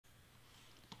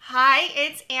Hi,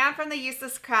 it's Anne from the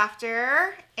Useless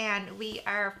Crafter, and we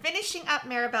are finishing up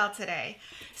Mirabel today.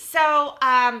 So,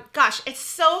 gosh, it's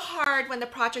so hard when the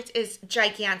project is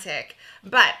gigantic,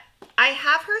 but I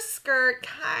have her skirt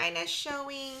kind of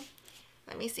showing.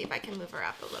 Let me see if I can move her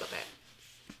up a little bit.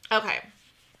 Okay.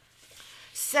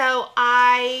 So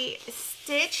I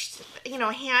stitched,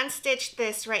 hand stitched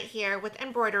this right here with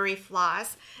embroidery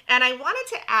floss, and I wanted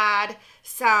to add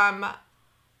some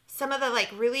of the like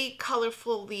really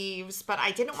colorful leaves, but I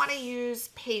didn't want to use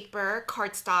paper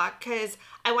cardstock because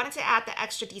I wanted to add the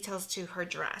extra details to her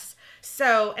dress.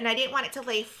 So, and I didn't want it to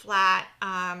lay flat.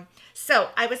 So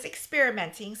I was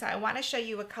experimenting. So I want to show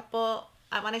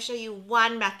you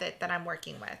one method that I'm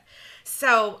working with.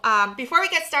 So before we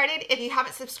get started, if you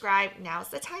haven't subscribed, now's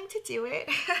the time to do it.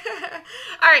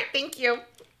 All right, thank you.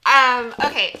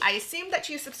 Okay, I assume that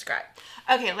you subscribed.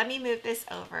 Okay, let me move this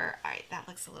over. All right, that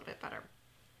looks a little bit better.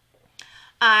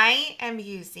 I am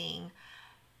using,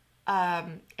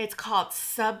 it's called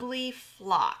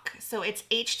Subli-Flock. So it's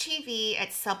HTV,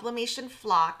 it's sublimation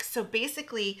flock. So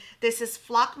basically this is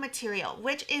flock material,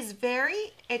 which is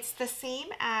it's the same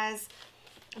as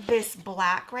this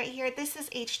black right here. This is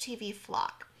HTV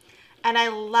flock. And I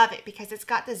love it because it's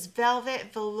got this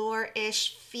velvet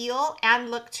velour-ish feel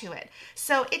and look to it.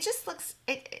 So it just looks,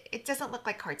 it doesn't look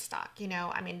like cardstock,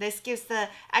 I mean, this gives the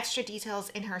extra details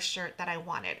in her shirt that I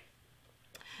wanted.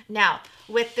 Now,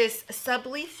 with this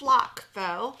Subli-Flock,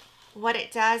 though, what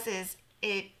it does is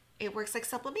it works like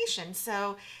sublimation.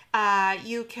 So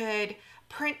you could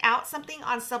print out something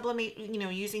on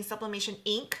using sublimation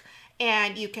ink,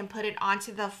 and you can put it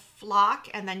onto the flock,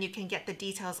 and then you can get the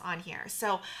details on here.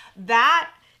 So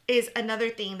that is another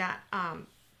thing that I'm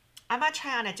going to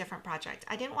try on a different project.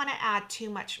 I didn't want to add too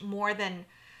much more than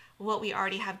what we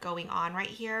already have going on right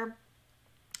here.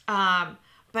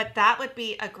 But that would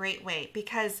be a great way,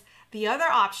 because the other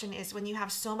option is when you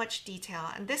have so much detail,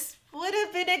 and this would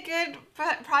have been a good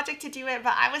project to do it,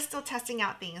 but I was still testing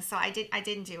out things, so I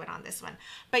didn't do it on this one.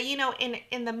 But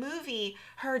in the movie,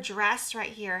 her dress right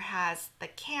here has the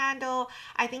candle.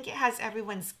 I think it has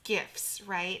everyone's gifts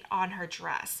right on her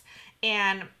dress,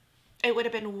 and it would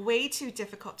have been way too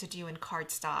difficult to do in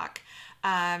cardstock,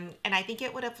 and I think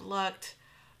it would have looked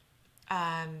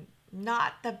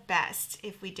not the best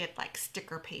if we did like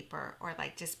sticker paper or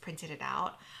like just printed it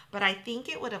out, but I think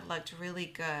it would have looked really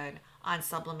good on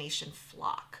sublimation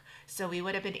flock. So we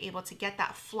would have been able to get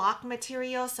that flock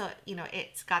material, so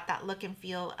it's got that look and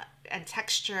feel and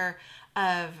texture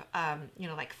of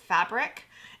like fabric,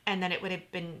 and then it would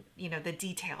have been the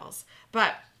details.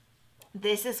 But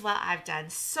this is what I've done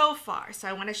so far, so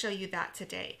I want to show you that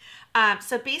today.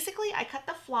 So basically I cut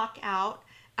the flock out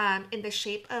in the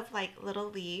shape of like little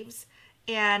leaves,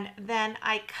 and then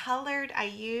I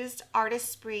used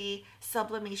Artesprix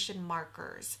sublimation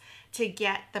markers to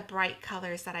get the bright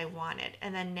colors that I wanted,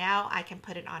 and then now I can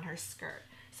put it on her skirt.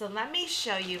 So let me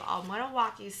show you. I'm going to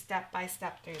walk you step by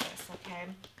step through this, okay?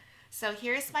 So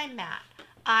here's my mat.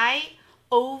 I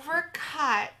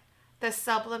overcut the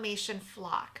sublimation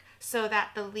flock so that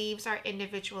the leaves are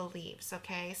individual leaves,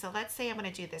 okay? So let's say I'm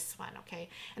gonna do this one, okay?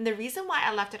 And the reason why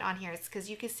I left it on here is because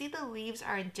you can see the leaves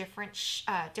are in different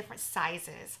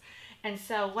sizes. And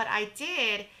so what I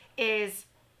did is,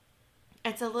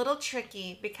 it's a little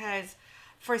tricky because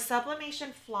for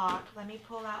sublimation flock, let me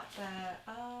pull out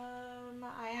the,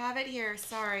 I have it here,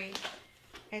 sorry.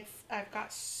 I've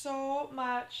got so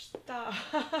much stuff.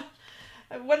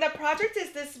 When the project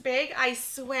is this big, I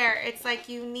swear, it's like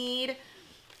you need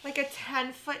like a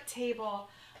 10-foot table.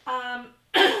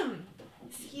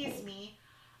 Excuse me.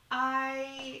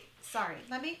 Sorry,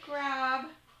 let me grab,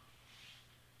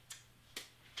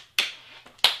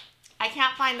 I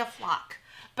can't find the flock,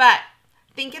 but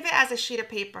think of it as a sheet of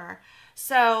paper.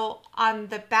 So on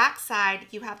the back side,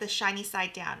 you have the shiny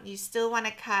side down. You still want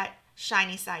to cut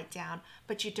shiny side down,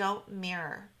 but you don't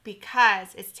mirror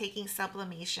because it's taking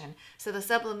sublimation. So the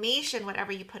sublimation,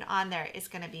 whatever you put on there, is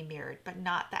going to be mirrored, but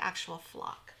not the actual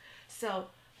flock. So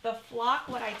the flock,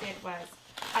 what I did was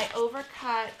I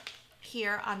overcut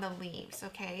here on the leaves,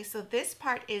 okay? So this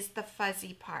part is the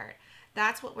fuzzy part.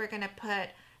 That's what we're going to put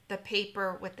the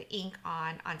paper with the ink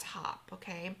on top,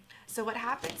 okay? So what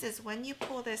happens is when you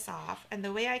pull this off, and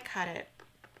the way I cut it,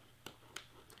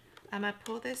 I'm going to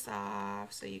pull this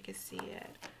off so you can see it.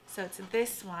 So it's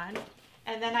this one.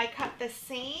 And then I cut the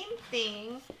same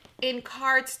thing in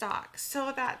cardstock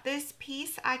so that this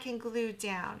piece I can glue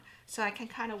down so I can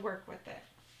kind of work with it.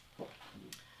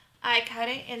 I cut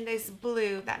it in this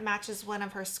blue that matches one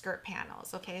of her skirt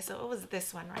panels, okay? So it was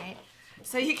this one, right?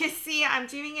 So you can see I'm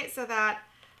doing it so that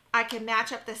I can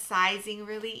match up the sizing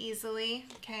really easily,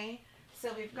 okay? So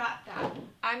we've got that.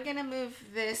 I'm gonna move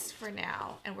this for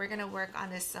now, and we're gonna work on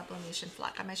this sublimation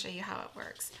flock. I'm gonna show you how it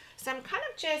works. So I'm kind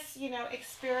of just, you know,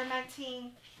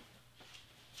 experimenting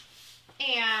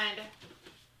and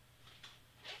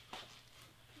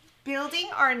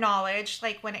building our knowledge,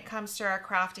 like when it comes to our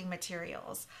crafting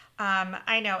materials.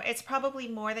 I know it's probably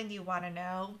more than you want to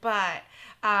know, but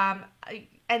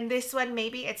and this one,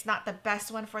 maybe it's not the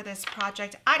best one for this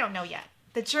project. I don't know yet.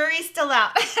 The jury's still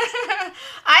out.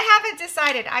 I haven't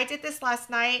decided. I did this last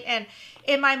night, and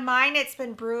in my mind, it's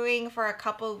been brewing for a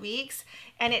couple of weeks,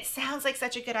 and it sounds like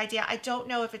such a good idea. I don't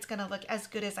know if it's going to look as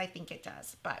good as I think it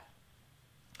does, but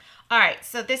all right.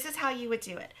 So this is how you would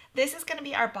do it. This is going to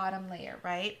be our bottom layer,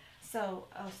 right? So,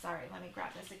 oh, sorry. Let me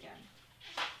grab this again.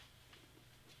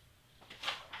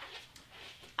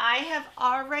 I have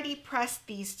already pressed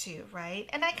these two, right?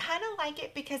 And I kind of like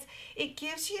it because it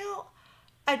gives you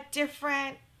a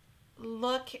different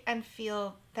look and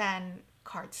feel than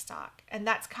cardstock. And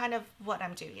that's kind of what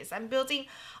I'm doing, is I'm building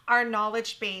our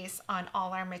knowledge base on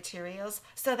all our materials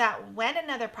so that when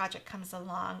another project comes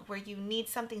along where you need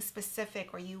something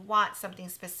specific or you want something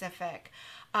specific,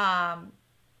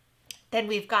 then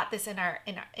we've got this in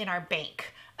our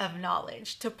bank of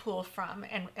knowledge to pull from,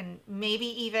 and maybe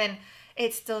even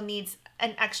it still needs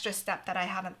an extra step that I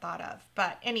haven't thought of.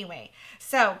 But anyway,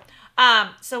 so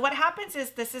what happens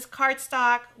is this is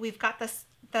cardstock. We've got the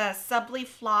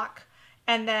Subli-Flock,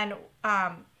 and then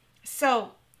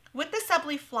so with the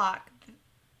Subli-Flock,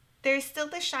 there's still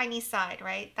the shiny side,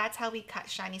 right? That's how we cut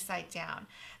shiny side down.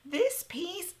 This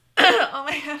piece, oh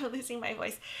my God, I'm losing my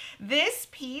voice. This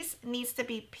piece needs to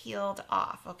be peeled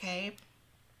off, okay?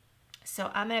 So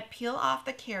I'm gonna peel off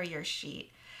the carrier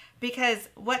sheet, because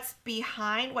what's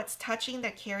behind, what's touching the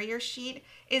carrier sheet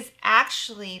is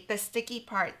actually the sticky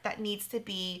part that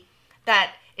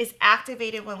is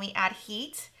activated when we add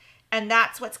heat, and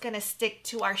that's what's gonna stick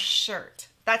to our shirt.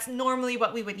 That's normally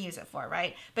what we would use it for,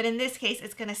 right? But in this case,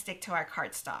 it's gonna stick to our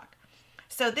cardstock.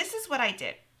 So this is what I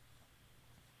did.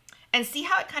 And see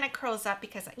how it kind of curls up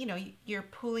because, you know, you're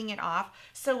pulling it off.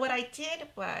 So what I did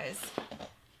was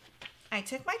I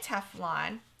took my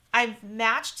Teflon, I've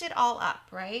matched it all up,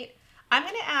 right? I'm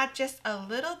gonna add just a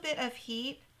little bit of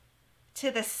heat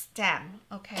to the stem,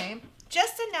 okay?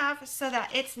 Just enough so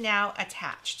that it's now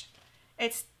attached.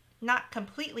 It's not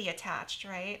completely attached,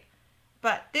 right?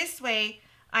 But this way,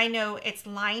 I know it's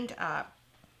lined up.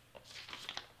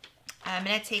 I'm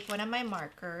gonna take one of my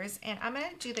markers and I'm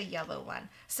gonna do the yellow one.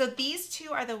 So these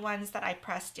two are the ones that I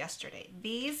pressed yesterday.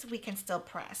 These we can still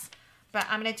press, but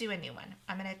I'm gonna do a new one.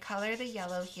 I'm gonna color the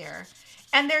yellow here.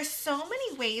 And there's so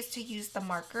many ways to use the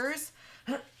markers.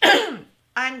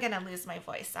 I'm gonna lose my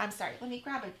voice. I'm sorry, let me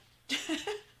grab it.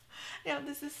 No,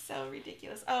 this is so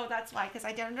ridiculous. Oh, that's why, because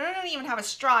I don't even have a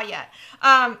straw yet.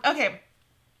 Okay,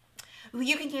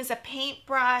 you can use a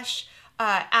paintbrush,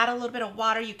 add a little bit of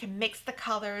water. You can mix the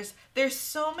colors. There's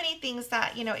so many things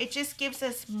that, you know, it just gives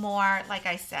us more, like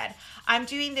I said, I'm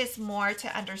doing this more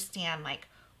to understand like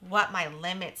what my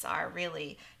limits are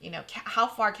really, you know, how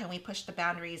far can we push the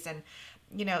boundaries, and,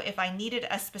 you know, if I needed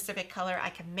a specific color, I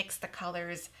can mix the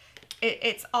colors.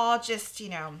 It's all just, you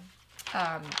know,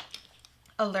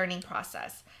 a learning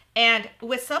process. And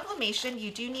with sublimation,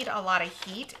 you do need a lot of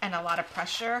heat and a lot of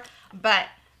pressure, but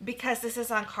because this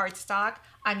is on cardstock,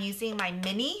 I'm using my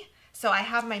mini. So I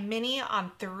have my mini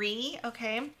on 3,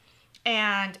 okay?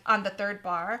 And on the 3rd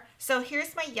bar. So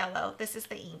here's my yellow. This is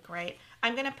the ink, right?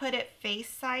 I'm gonna put it face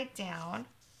side down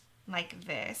like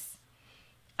this.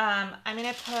 I'm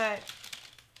gonna put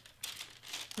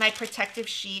my protective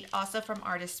sheet, also from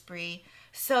Artesprix,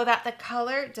 so that the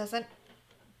color doesn't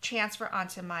transfer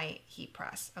onto my heat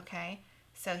press, okay?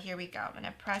 So here we go. I'm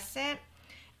gonna press it,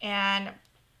 and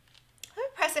I'm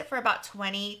gonna press it for about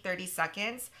 20-30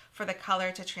 seconds for the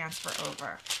color to transfer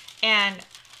over. And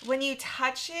when you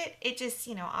touch it, it just,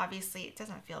 you know, obviously it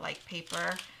doesn't feel like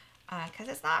paper because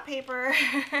it's not paper.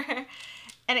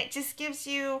 And it just gives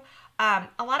you a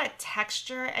lot of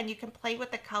texture, and you can play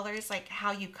with the colors, like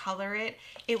how you color it.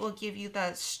 It will give you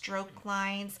the stroke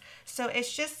lines. So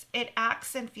it's just, it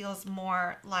acts and feels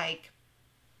more like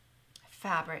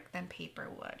fabric than paper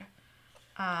would.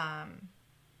 All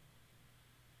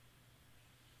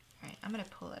right, I'm gonna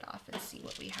pull it off and see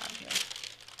what we have here.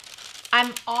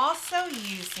 I'm also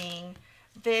using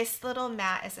this little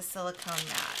mat as a silicone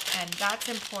mat, and that's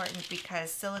important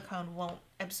because silicone won't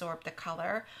absorb the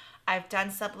color. I've done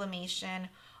sublimation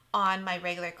on my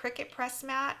regular Cricut press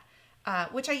mat,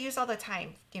 which I use all the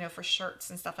time, you know, for shirts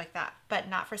and stuff like that, but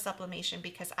not for sublimation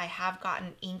because I have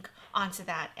gotten ink onto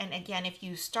that. And again, if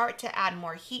you start to add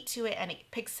more heat to it and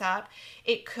it picks up,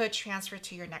 it could transfer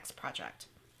to your next project.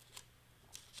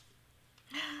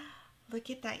 Look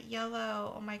at that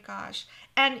yellow. Oh my gosh.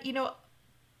 And you know,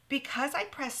 because I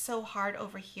press so hard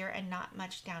over here and not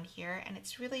much down here, and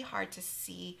it's really hard to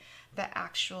see the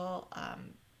actual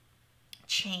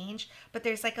change, but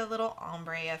there's like a little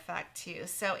ombre effect too.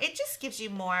 So it just gives you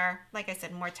more, like I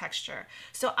said, more texture.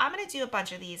 So I'm gonna do a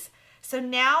bunch of these. So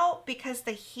now, because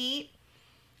the heat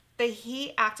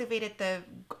activated the,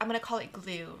 I'm gonna call it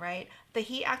glue, right? The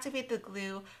heat activated the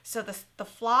glue, so the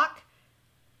flock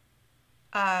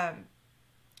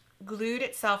glued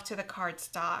itself to the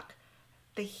cardstock.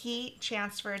 The heat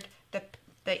transferred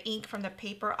the ink from the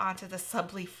paper onto the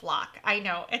Subli-Flock. I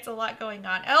know, it's a lot going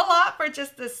on. A lot for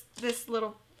just this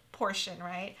little portion,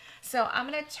 right? So I'm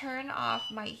gonna turn off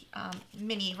my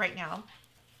mini right now.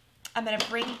 I'm gonna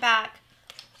bring back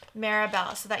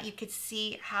Mirabel so that you could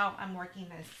see how I'm working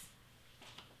this.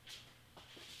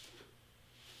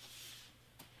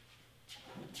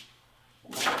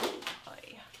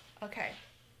 Okay.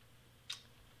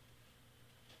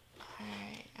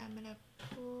 Alright, I'm gonna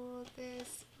pull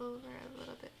this over a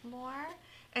little bit more.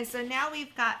 And so now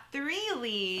we've got 3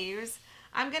 leaves.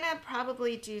 I'm gonna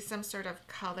probably do some sort of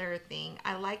color thing.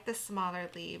 I like the smaller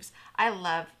leaves. I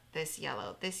love this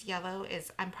yellow. This yellow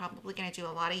is, I'm probably gonna do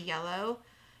a lot of yellow.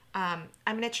 I'm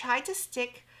gonna try to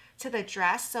stick to the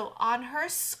dress. So on her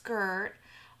skirt,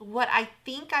 what I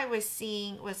think I was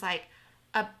seeing was like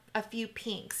a few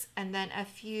pinks and then a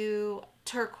few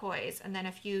turquoise and then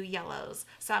a few yellows.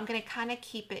 So I'm gonna kind of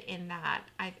keep it in that.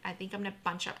 I think I'm gonna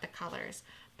bunch up the colors,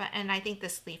 and I think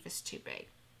this leaf is too big.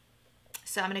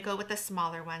 So I'm gonna go with the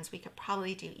smaller ones. We could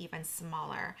probably do even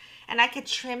smaller. And I could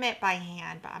trim it by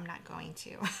hand, but I'm not going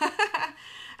to.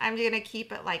 I'm gonna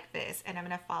keep it like this, and I'm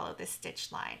gonna follow this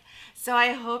stitch line. So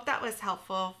I hope that was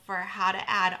helpful for how to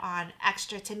add on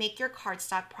extra to make your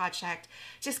cardstock project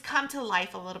just come to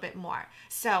life a little bit more.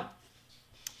 So,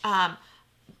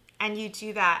 and you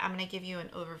do that, I'm gonna give you an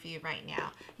overview right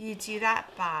now. You do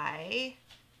that by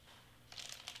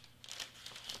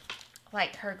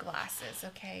like her glasses,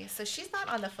 okay? So she's not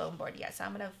on the foam board yet, so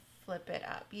I'm gonna flip it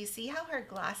up. You see how her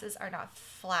glasses are not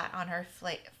flat on her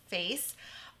face?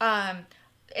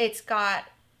 It's got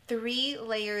 3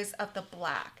 layers of the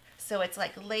black. So it's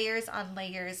like layers on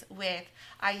layers with,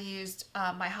 I used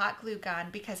my hot glue gun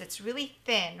because it's really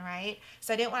thin, right?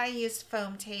 So I didn't want to use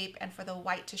foam tape and for the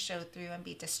white to show through and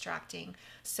be distracting.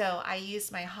 So I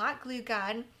used my hot glue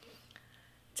gun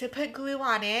to put glue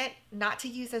on it, not to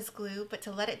use as glue, but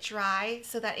to let it dry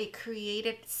so that it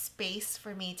created space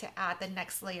for me to add the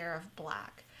next layer of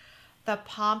black. The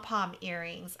pom-pom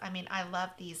earrings, I mean, I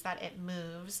love these, that it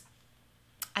moves.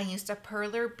 I used a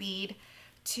perler bead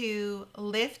to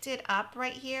lift it up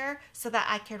right here so that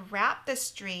I could wrap the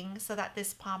string so that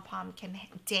this pom-pom can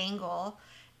dangle,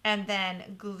 and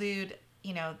then glued,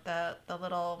 you know, the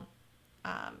little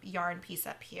yarn piece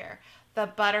up here. The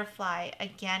butterfly,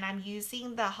 again, I'm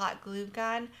using the hot glue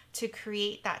gun to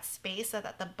create that space so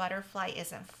that the butterfly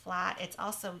isn't flat. It's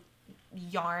also a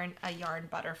yarn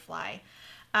butterfly.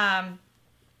 The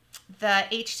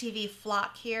HTV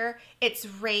flock here, it's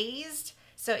raised,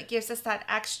 so it gives us that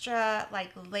extra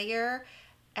like layer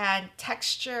and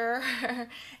texture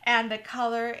and the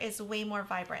color is way more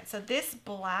vibrant. So this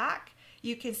black,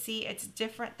 you can see it's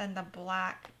different than the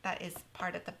black that is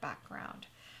part of the background.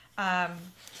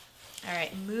 All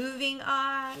right, moving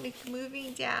on,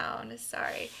 moving down,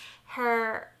 sorry.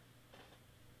 Her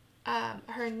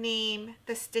name,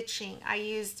 the stitching, I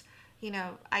used, you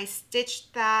know, I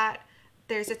stitched that.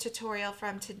 There's a tutorial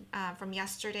from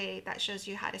yesterday that shows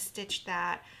you how to stitch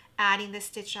that, adding the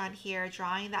stitch on here,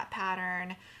 drawing that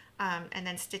pattern, and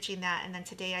then stitching that. And then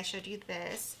today I showed you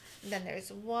this. And then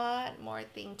there's one more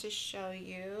thing to show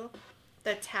you,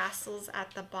 the tassels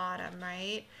at the bottom,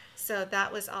 right? So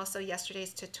that was also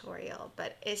yesterday's tutorial,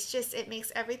 but it's just, it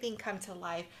makes everything come to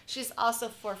life. She's also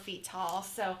 4 feet tall,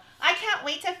 so I can't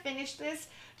wait to finish this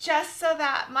just so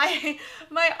that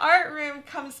my art room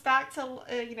comes back to,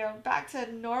 you know, back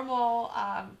to normal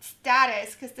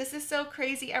status, because this is so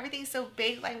crazy. Everything's so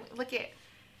big. Like, look at,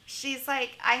 she's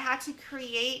like, I had to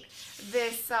create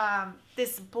this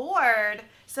this board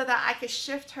so that I could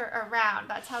shift her around.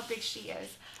 That's how big she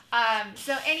is.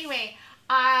 So anyway,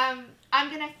 I'm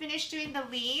gonna finish doing the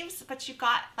leaves, but you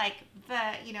got like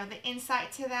the, you know, the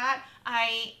inside to that.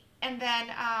 And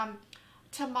then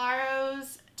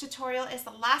tomorrow's tutorial is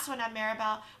the last one on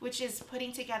Mirabel, which is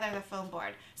putting together the foam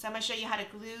board. So I'm gonna show you how to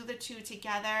glue the 2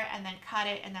 together and then cut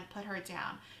it and then put her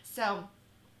down. So,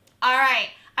 all right,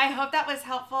 I hope that was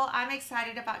helpful. I'm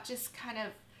excited about just kind of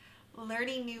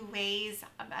learning new ways.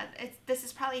 This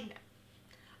is probably,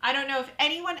 I don't know if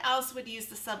anyone else would use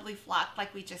the Subli-Flock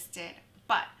like we just did,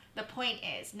 but the point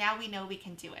is, now we know we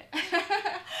can do it.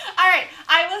 All right,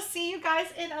 I will see you guys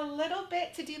in a little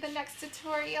bit to do the next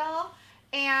tutorial.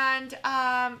 And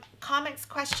comments,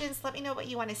 questions, let me know what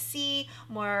you want to see.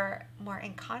 More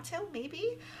Encanto,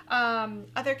 maybe.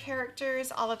 Other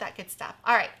characters, all of that good stuff.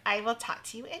 All right, I will talk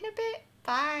to you in a bit.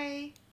 Bye.